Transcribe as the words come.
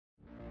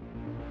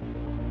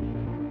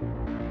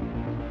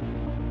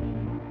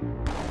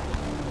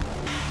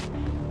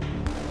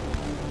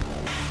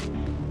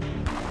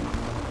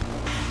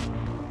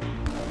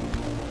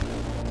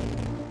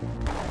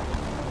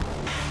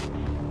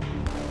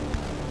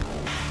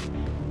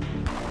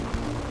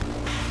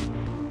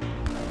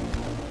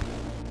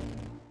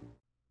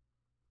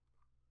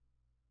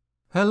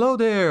Hello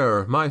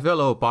there, my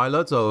fellow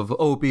pilots of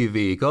OP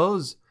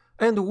vehicles,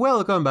 and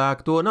welcome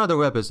back to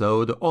another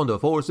episode on the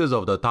forces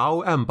of the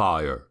Tau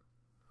Empire.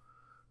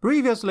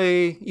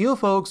 Previously, you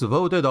folks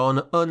voted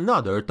on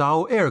another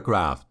Tau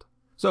aircraft,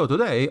 so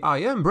today I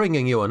am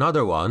bringing you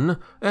another one,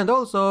 and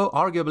also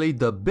arguably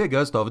the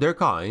biggest of their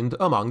kind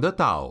among the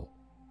Tau.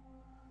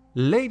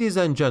 Ladies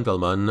and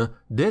gentlemen,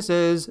 this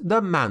is the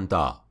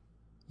Manta.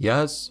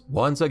 Yes,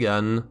 once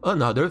again,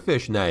 another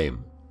fish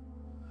name.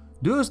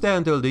 Do stay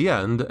until the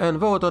end and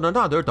vote on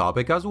another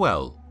topic as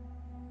well.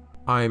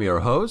 I'm your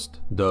host,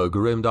 the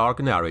Grimdark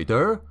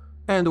Narrator,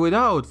 and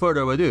without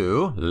further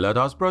ado, let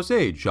us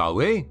proceed, shall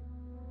we?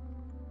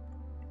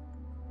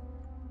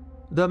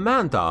 The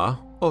Manta,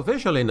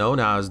 officially known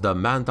as the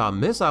Manta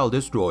Missile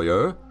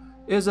Destroyer,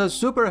 is a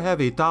super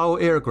heavy Tau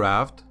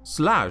aircraft /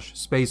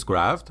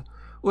 spacecraft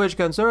which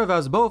can serve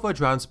as both a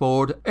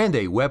transport and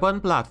a weapon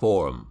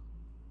platform.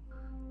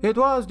 It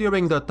was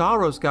during the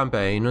Taurus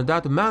campaign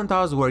that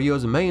Mantas were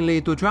used mainly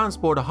to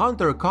transport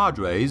hunter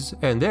cadres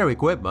and their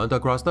equipment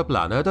across the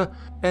planet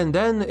and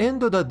then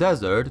into the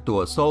desert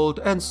to assault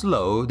and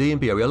slow the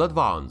Imperial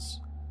advance.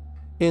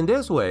 In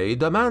this way,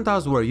 the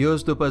Mantas were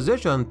used to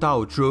position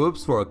Tau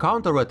troops for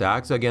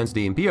counterattacks against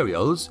the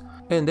Imperials,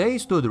 and they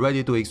stood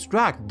ready to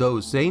extract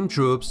those same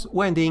troops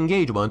when the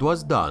engagement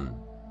was done.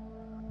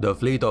 The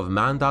fleet of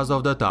Mantas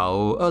of the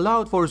Tau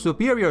allowed for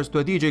superior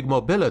strategic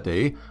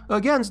mobility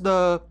against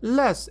the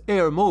less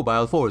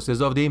air-mobile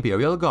forces of the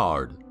Imperial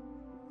Guard.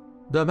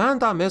 The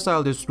Manta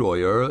Missile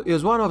Destroyer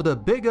is one of the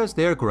biggest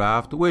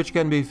aircraft which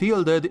can be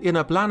fielded in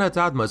a planet's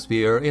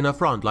atmosphere in a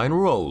frontline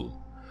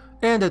role,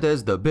 and it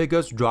is the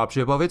biggest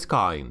dropship of its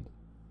kind.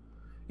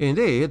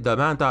 Indeed, the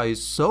Manta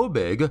is so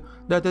big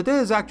that it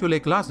is actually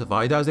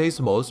classified as a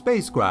small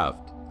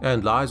spacecraft,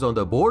 and lies on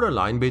the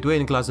borderline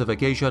between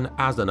classification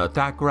as an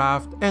attack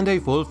craft and a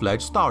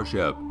full-fledged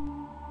starship.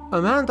 A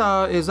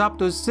Manta is up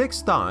to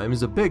 6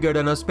 times bigger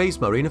than a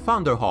Space Marine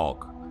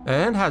Thunderhawk,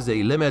 and has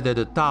a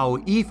limited Tau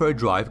ether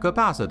drive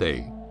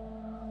capacity.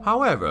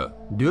 However,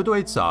 due to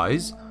its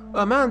size,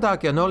 a Manta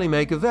can only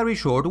make very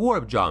short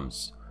warp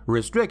jumps,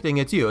 restricting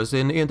its use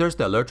in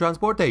interstellar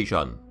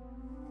transportation.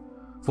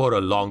 For a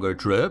longer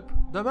trip,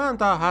 the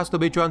Manta has to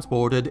be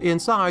transported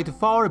inside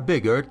far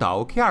bigger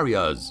Tau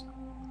carriers.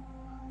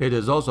 It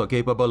is also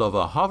capable of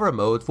a hover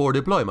mode for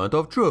deployment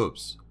of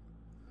troops.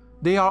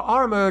 They are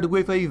armored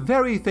with a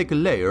very thick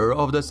layer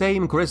of the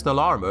same crystal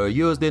armor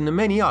used in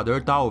many other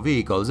Tau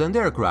vehicles and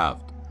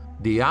aircraft,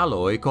 the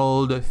alloy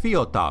called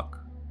Fiotak.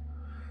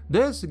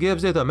 This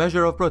gives it a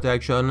measure of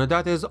protection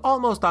that is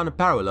almost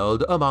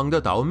unparalleled among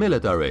the Tau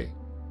military.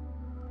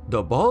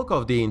 The bulk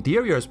of the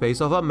interior space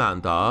of a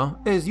Manta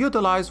is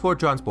utilized for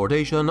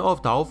transportation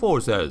of Tau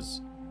forces.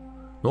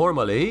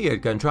 Normally,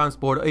 it can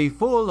transport a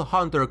full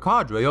hunter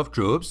cadre of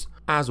troops,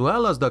 as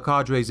well as the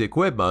cadre's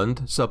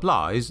equipment,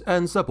 supplies,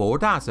 and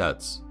support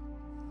assets.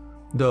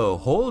 The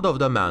hold of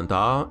the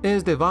Manta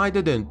is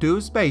divided in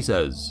 2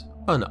 spaces,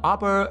 an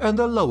upper and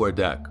a lower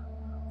deck,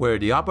 where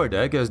the upper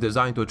deck is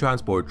designed to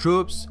transport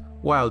troops,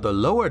 while the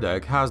lower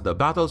deck has the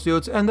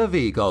battlesuits and the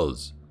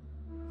vehicles.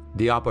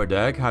 The upper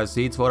deck has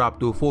seats for up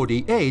to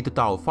 48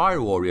 Tau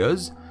fire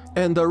warriors,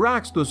 and the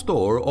racks to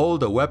store all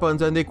the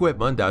weapons and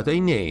equipment that they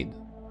need.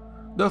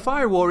 The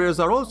fire warriors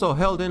are also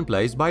held in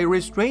place by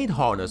restraint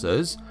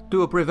harnesses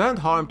to prevent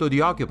harm to the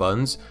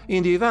occupants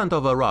in the event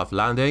of a rough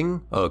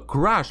landing, a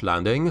crash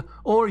landing,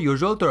 or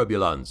usual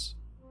turbulence.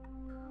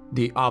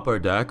 The upper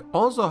deck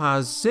also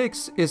has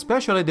 6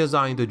 especially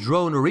designed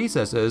drone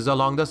recesses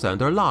along the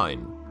center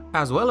line,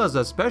 as well as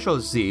a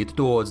special seat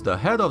towards the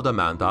head of the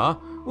Manta,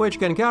 which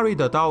can carry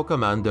the Tau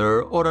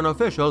commander or an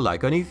official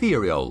like an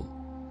ethereal.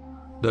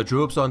 The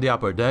troops on the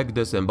upper deck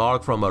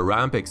disembark from a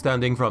ramp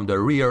extending from the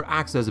rear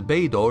access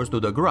bay doors to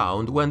the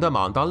ground when the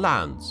Manta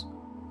lands.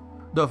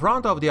 The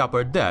front of the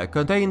upper deck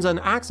contains an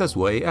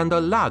accessway and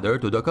a ladder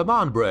to the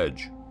command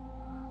bridge.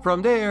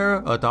 From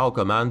there, a Tau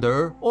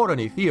commander or an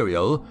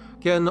ethereal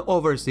can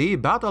oversee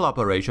battle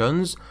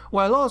operations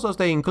while also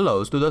staying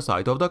close to the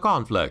site of the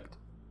conflict.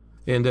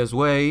 In this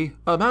way,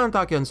 a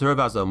Manta can serve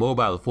as a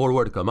mobile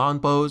forward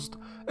command post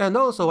and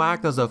also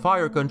act as a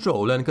fire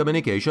control and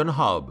communication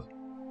hub.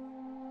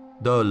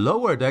 The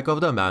lower deck of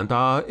the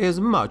Manta is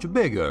much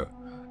bigger,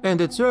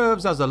 and it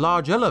serves as a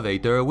large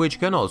elevator which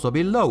can also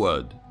be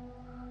lowered.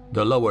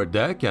 The lower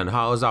deck can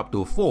house up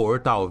to 4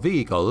 Tau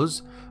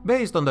vehicles,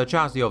 based on the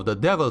chassis of the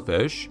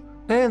Devilfish,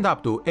 and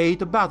up to 8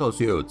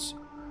 battlesuits,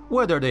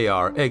 whether they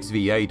are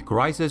XV-8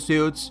 crisis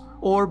suits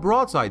or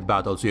broadside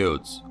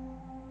battlesuits.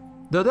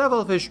 The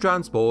Devilfish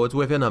transports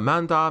within a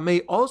Manta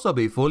may also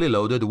be fully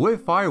loaded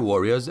with fire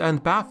warriors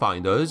and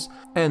pathfinders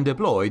and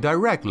deploy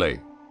directly.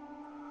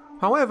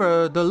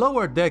 However, the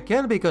lower deck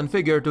can be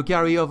configured to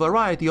carry a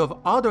variety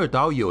of other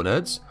Tau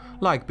units,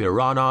 like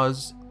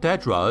piranhas,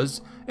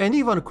 tetras, and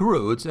even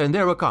Kroots and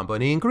their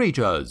accompanying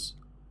creatures.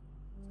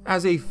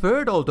 As a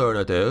third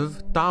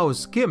alternative, Tau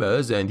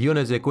skimmers and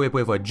units equipped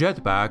with a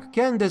jetpack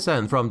can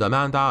descend from the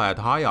Manta at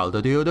high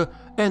altitude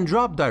and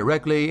drop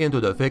directly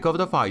into the thick of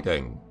the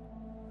fighting.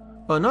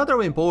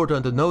 Another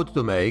important note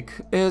to make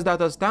is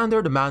that a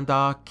standard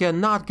Manta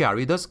cannot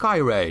carry the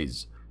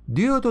Skyrays,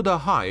 due to the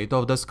height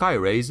of the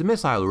Skyray's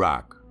missile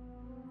rack.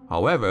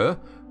 However,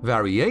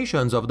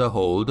 variations of the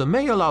hold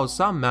may allow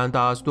some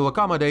Mantas to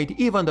accommodate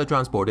even the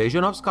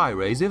transportation of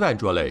Skyrays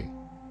eventually.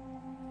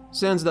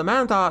 Since the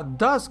Manta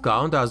does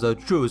count as a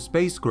true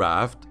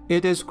spacecraft,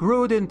 it is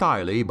crewed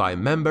entirely by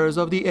members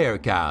of the air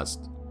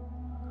caste.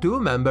 2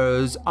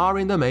 members are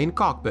in the main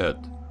cockpit,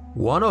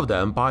 one of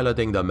them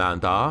piloting the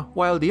Manta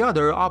while the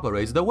other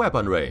operates the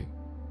weaponry.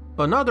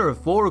 Another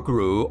 4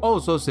 crew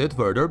also sit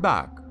further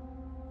back.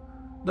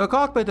 The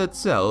cockpit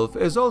itself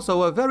is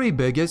also a very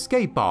big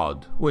escape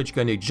pod, which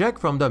can eject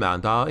from the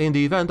Manta in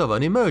the event of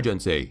an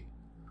emergency.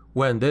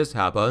 When this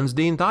happens,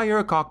 the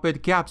entire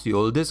cockpit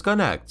capsule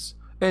disconnects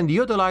and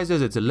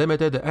utilizes its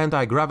limited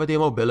anti-gravity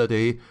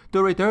mobility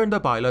to return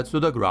the pilots to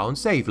the ground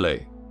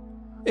safely.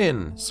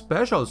 In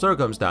special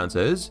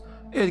circumstances,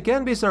 it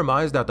can be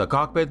surmised that the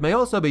cockpit may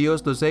also be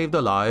used to save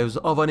the lives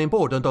of an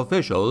important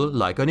official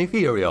like an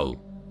ethereal.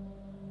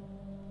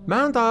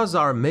 Mantas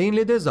are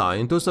mainly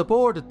designed to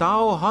support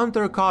Tau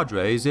hunter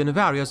cadres in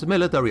various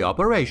military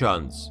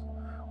operations,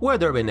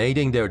 whether in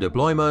aiding their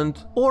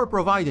deployment or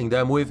providing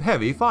them with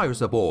heavy fire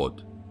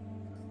support.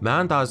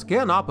 Mantas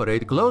can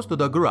operate close to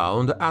the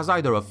ground as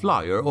either a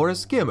flyer or a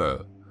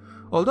skimmer,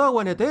 although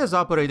when it is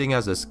operating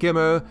as a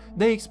skimmer,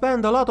 they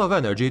expend a lot of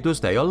energy to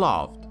stay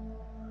aloft.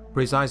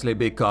 Precisely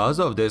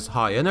because of this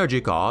high energy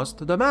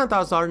cost, the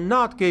Mantas are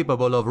not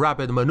capable of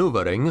rapid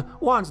maneuvering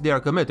once they are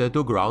committed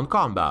to ground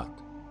combat.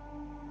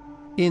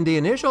 In the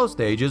initial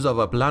stages of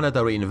a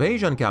planetary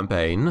invasion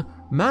campaign,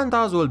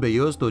 Mantas will be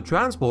used to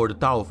transport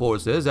Tau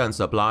forces and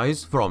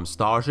supplies from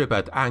starship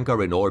at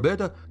anchor in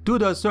orbit to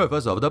the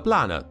surface of the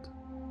planet.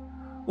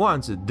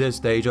 Once this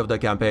stage of the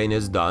campaign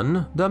is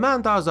done, the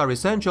Mantas are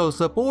essential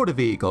support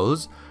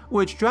vehicles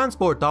which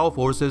transport Tau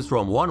forces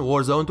from one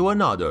war zone to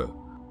another.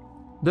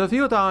 The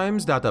few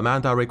times that a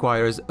Manta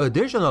requires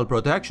additional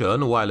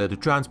protection while it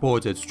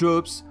transports its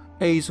troops,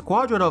 a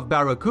squadron of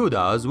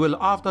Barracudas will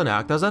often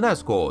act as an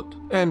escort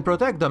and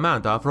protect the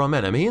Manta from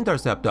enemy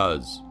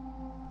interceptors.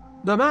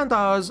 The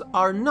Mantas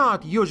are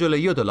not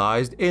usually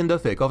utilized in the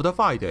thick of the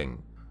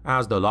fighting,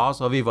 as the loss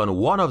of even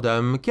one of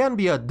them can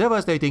be a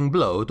devastating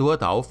blow to a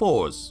Tau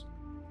force.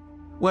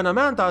 When a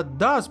Manta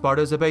does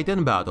participate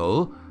in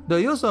battle,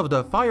 the use of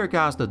the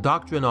Firecast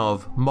doctrine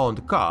of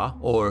Manta,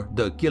 or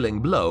the killing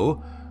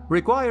blow,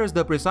 requires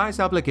the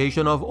precise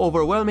application of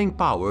overwhelming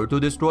power to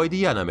destroy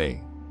the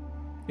enemy.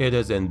 It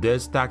is in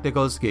this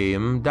tactical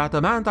scheme that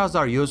the Mantas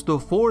are used to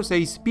force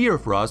a spear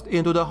thrust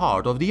into the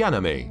heart of the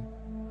enemy.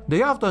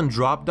 They often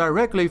drop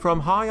directly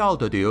from high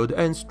altitude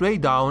and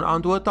straight down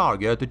onto a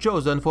target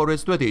chosen for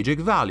its strategic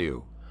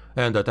value,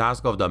 and the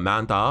task of the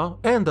Manta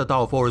and the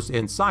Tau force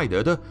inside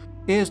it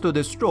is to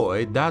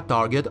destroy that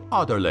target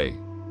utterly.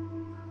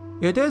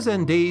 It is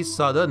in these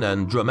sudden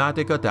and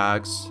dramatic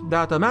attacks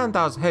that a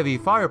Manta's heavy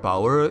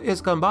firepower is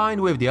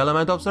combined with the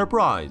element of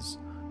surprise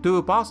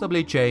to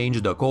possibly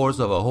change the course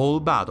of a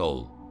whole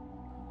battle.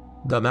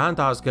 The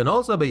Mantas can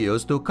also be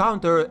used to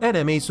counter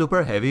enemy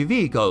super heavy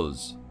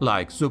vehicles,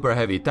 like super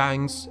heavy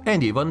tanks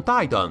and even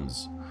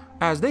Titans,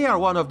 as they are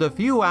one of the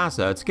few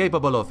assets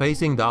capable of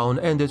facing down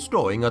and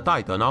destroying a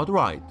Titan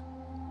outright.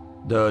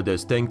 The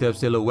distinctive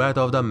silhouette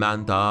of the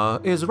Manta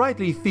is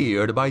rightly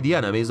feared by the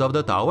enemies of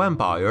the Tau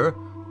Empire,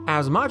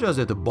 as much as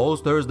it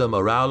bolsters the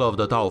morale of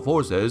the Tau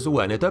forces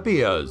when it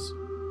appears.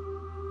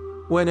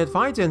 When it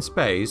fights in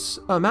space,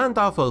 a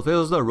Manta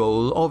fulfills the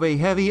role of a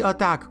heavy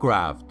attack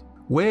craft,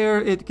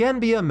 where it can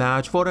be a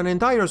match for an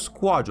entire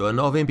squadron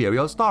of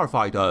Imperial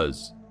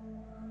starfighters.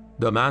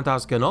 The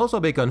Mantas can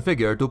also be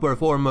configured to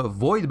perform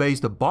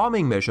void-based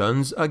bombing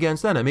missions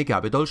against enemy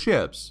capital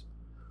ships.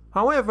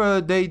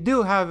 However, they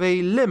do have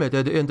a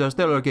limited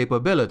interstellar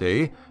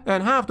capability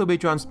and have to be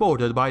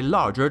transported by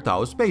larger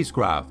Tau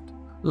spacecraft,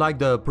 like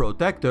the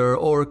Protector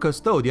or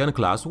Custodian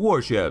class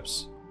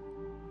warships.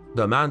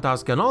 The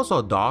Mantas can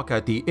also dock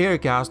at the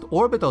Aircast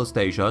orbital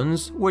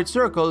stations which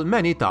circle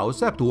many Tau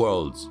sept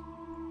worlds.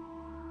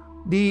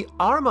 The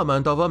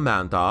armament of a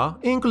Manta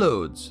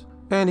includes,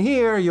 and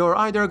here you're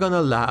either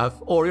gonna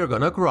laugh or you're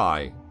gonna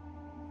cry.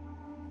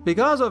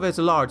 Because of its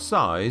large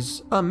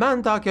size, a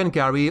Manta can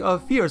carry a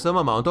fearsome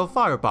amount of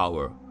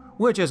firepower,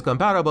 which is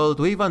comparable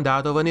to even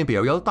that of an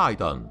Imperial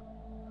Titan.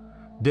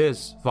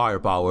 This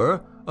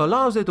firepower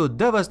allows it to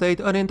devastate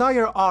an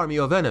entire army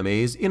of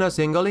enemies in a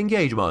single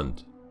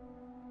engagement.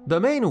 The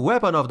main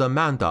weapon of the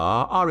Manta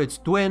are its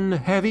twin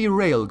heavy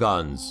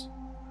railguns.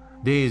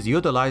 These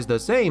utilize the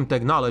same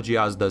technology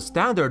as the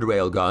standard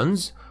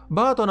railguns,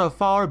 but on a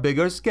far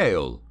bigger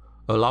scale,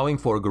 allowing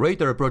for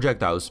greater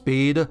projectile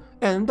speed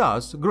and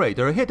thus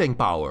greater hitting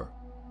power.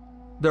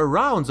 The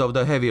rounds of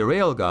the heavy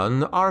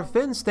railgun are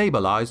fin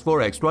stabilized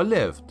for extra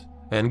lift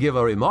and give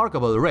a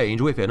remarkable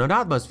range within an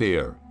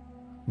atmosphere.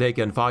 They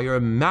can fire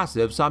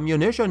massive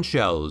submunition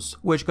shells,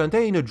 which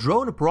contain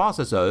drone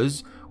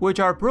processors which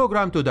are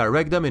programmed to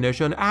direct the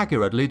munition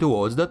accurately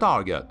towards the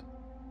target.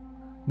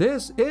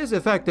 This is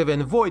effective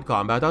in void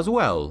combat as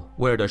well,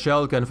 where the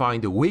shell can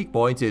find weak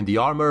points in the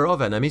armor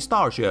of enemy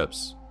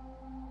starships.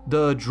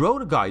 The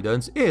drone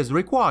guidance is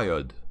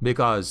required,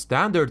 because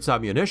standard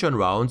submunition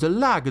rounds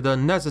lack the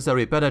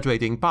necessary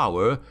penetrating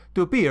power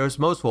to pierce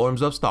most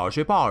forms of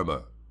starship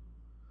armor.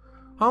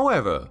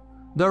 However,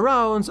 the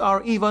rounds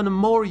are even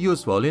more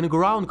useful in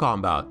ground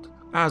combat,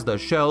 as the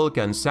shell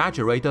can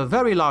saturate a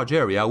very large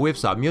area with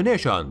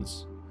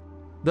submunitions.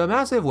 The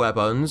massive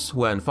weapons,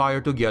 when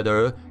fired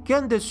together,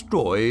 can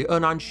destroy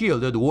an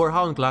unshielded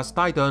Warhound-class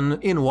Titan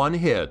in one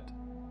hit.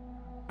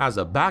 As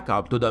a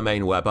backup to the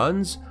main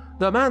weapons,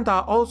 the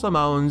Manta also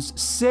mounts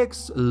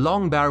 6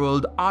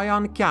 long-barreled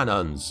ion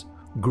cannons,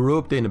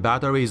 grouped in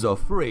batteries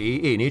of 3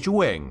 in each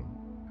wing.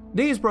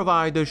 These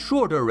provide a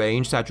shorter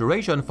range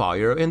saturation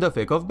fire in the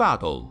thick of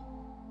battle.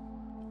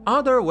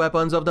 Other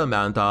weapons of the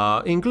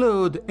Manta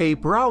include a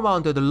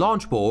prow-mounted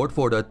launch port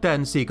for the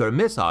 10 Seeker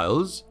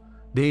missiles.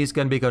 These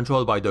can be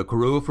controlled by the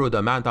crew through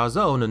the Manta's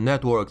own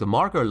networked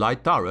marker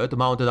light turret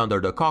mounted under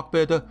the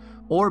cockpit,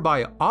 or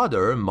by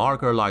other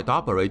marker light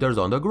operators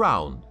on the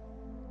ground.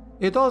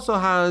 It also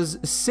has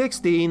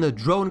 16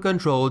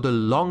 drone-controlled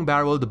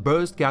long-barreled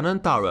burst cannon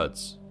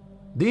turrets.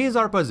 These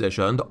are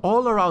positioned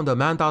all around the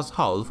Manta's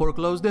hull for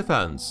close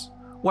defense,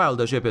 while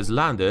the ship is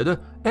landed,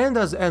 and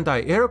as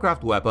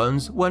anti-aircraft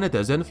weapons when it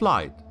is in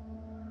flight.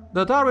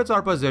 The turrets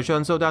are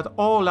positioned so that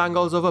all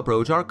angles of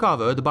approach are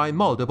covered by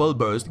multiple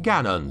burst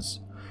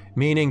cannons,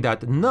 meaning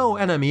that no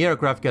enemy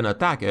aircraft can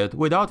attack it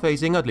without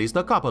facing at least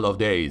a couple of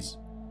days.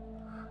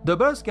 The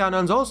burst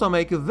cannons also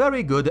make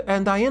very good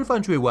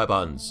anti-infantry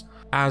weapons,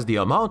 as the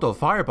amount of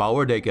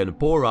firepower they can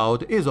pour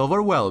out is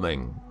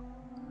overwhelming.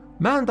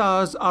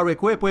 Mantas are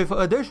equipped with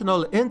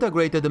additional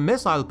integrated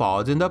missile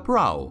pods in the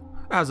prow,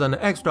 as an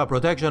extra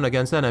protection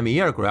against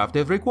enemy aircraft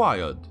if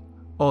required.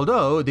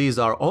 Although these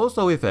are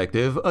also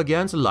effective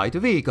against light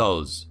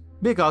vehicles,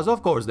 because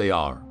of course they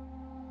are.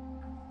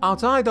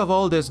 Outside of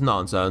all this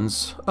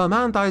nonsense, a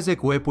Manta is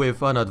equipped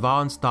with an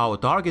advanced Tau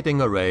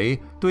targeting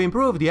array to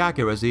improve the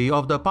accuracy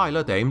of the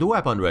pilot-aimed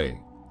weaponry,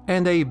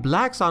 and a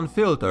black sun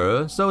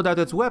filter so that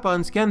its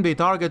weapons can be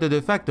targeted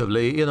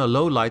effectively in a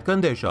low-light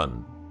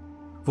condition.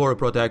 For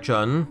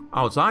protection,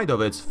 outside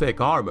of its thick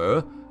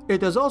armor,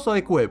 it is also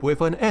equipped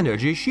with an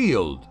energy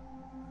shield.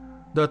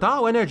 The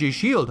Tau energy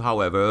shield,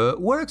 however,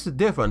 works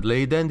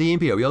differently than the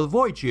Imperial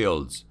Void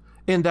shields,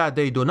 in that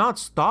they do not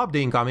stop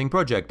the incoming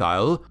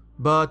projectile,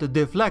 but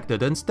deflect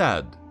it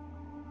instead.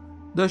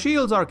 The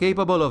shields are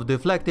capable of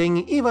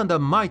deflecting even the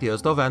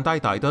mightiest of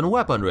anti-Titan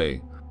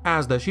weaponry,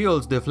 as the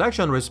shield's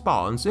deflection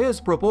response is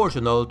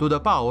proportional to the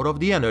power of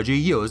the energy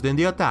used in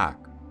the attack.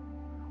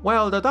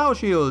 While the Tau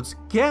shields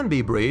can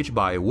be breached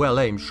by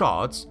well-aimed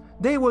shots,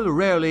 they will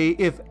rarely,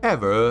 if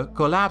ever,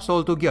 collapse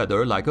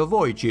altogether like a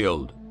Void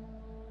shield.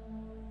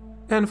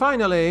 And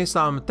finally,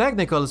 some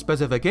technical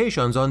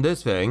specifications on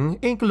this thing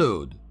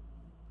include: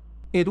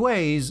 it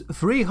weighs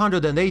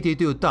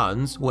 382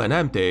 tons when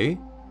empty,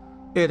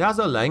 it has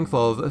a length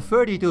of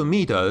 32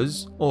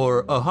 meters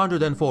or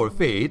 104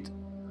 feet,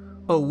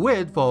 a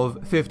width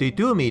of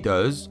 52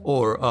 meters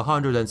or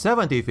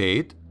 170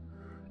 feet,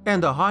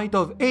 and a height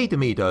of 8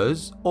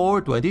 meters or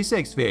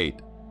 26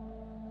 feet.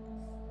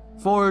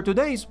 For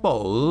today's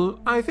poll,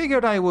 I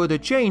figured I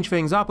would change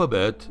things up a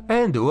bit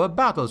and do a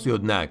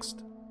battlesuit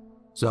next.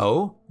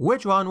 So,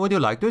 which one would you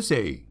like to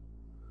see?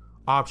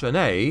 Option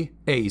A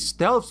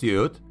stealth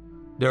suit.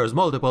 There's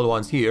multiple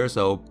ones here,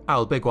 so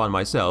I'll pick one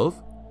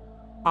myself.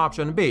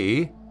 Option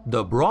B,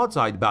 the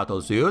broadside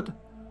battlesuit.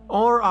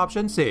 Or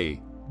Option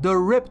C, the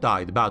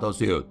riptide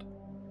battlesuit.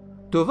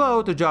 To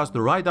vote, just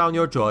write down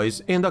your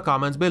choice in the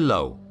comments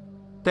below.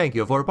 Thank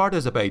you for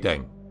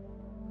participating.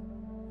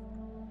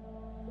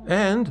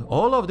 And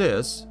all of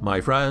this, my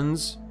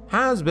friends,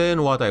 has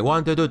been what I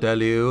wanted to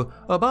tell you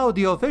about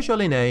the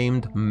officially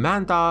named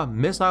Manta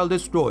missile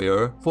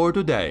destroyer for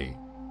today.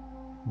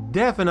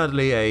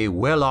 Definitely a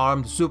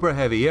well-armed super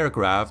heavy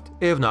aircraft,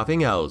 if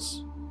nothing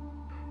else.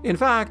 In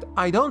fact,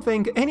 I don't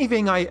think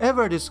anything I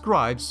ever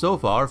described so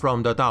far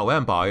from the Tau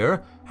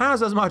Empire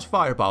has as much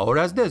firepower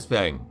as this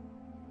thing.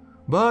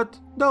 But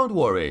don't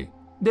worry,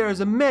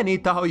 there's many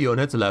Tau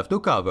units left to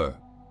cover.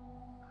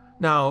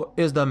 Now,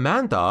 is the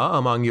Manta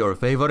among your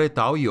favorite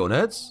Tau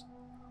units?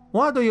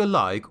 What do you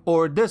like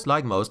or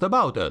dislike most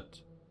about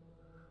it?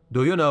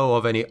 Do you know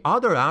of any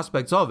other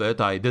aspects of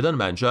it I didn't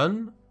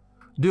mention?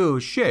 Do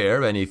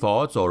share any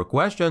thoughts or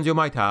questions you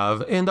might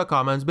have in the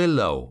comments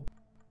below.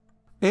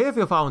 If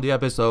you found the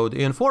episode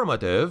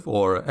informative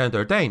or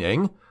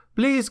entertaining,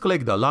 please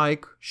click the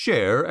like,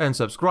 share, and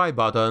subscribe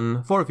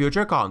button for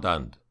future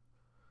content.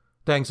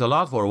 Thanks a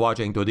lot for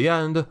watching to the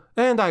end,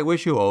 and I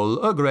wish you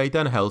all a great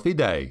and healthy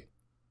day.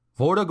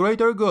 For the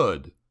greater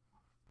good.